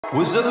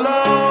Was a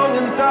long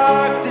and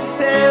dark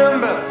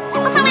December.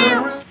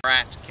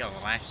 Tried to kill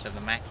the last of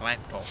the Mac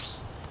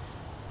laptops.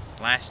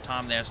 Last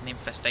time there was an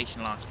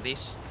infestation like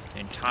this, the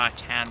entire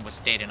town was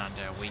dead in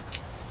under a week.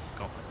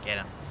 God, get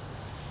him.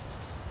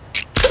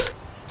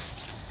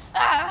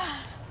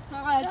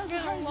 It's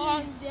been a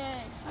long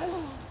day.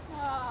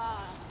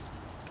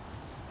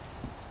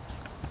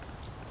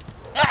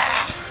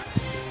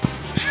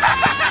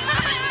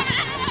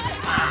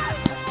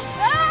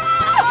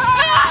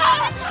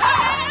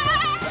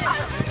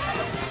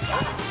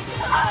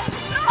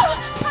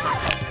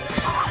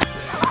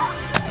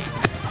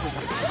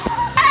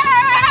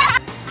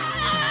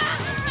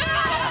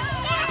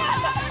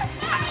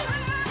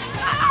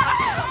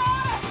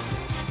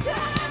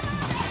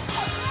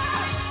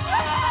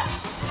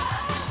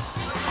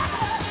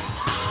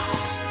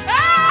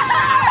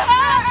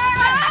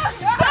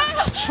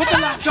 Put the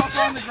laptop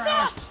on the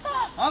ground.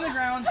 On the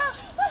ground.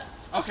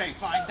 Okay,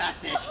 fine,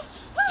 that's it.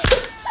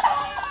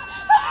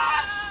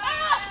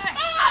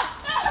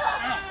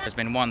 There's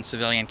been one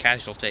civilian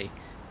casualty,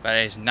 but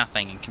it is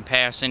nothing in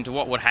comparison to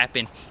what would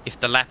happen if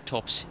the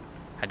laptops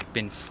had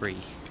been free.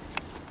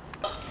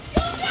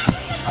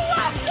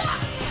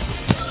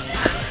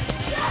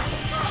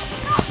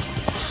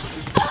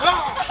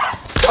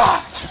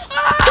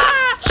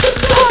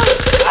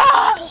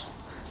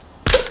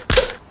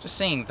 Just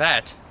seeing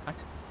that,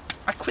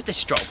 I quit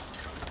this job.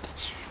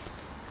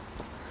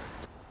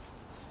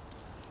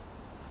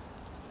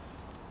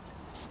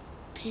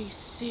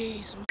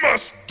 PCs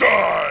Must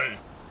die!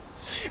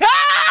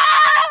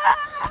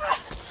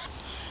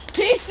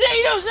 PC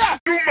user!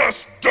 You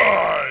must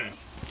die!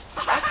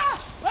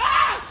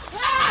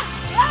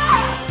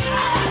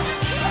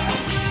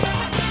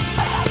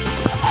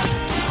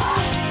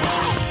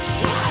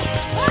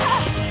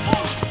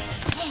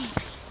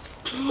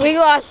 We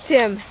lost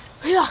him.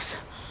 We lost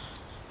him.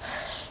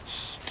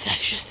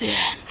 That's just the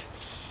end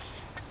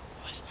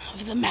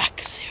of the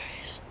Mac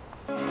series.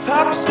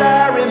 Tops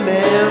I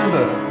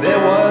remember there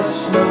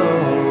was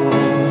snow,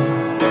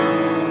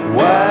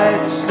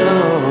 white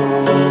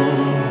snow.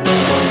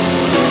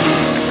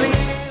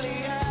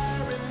 Clearly I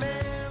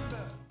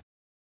remember.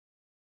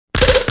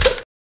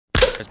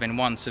 There's been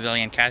one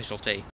civilian casualty.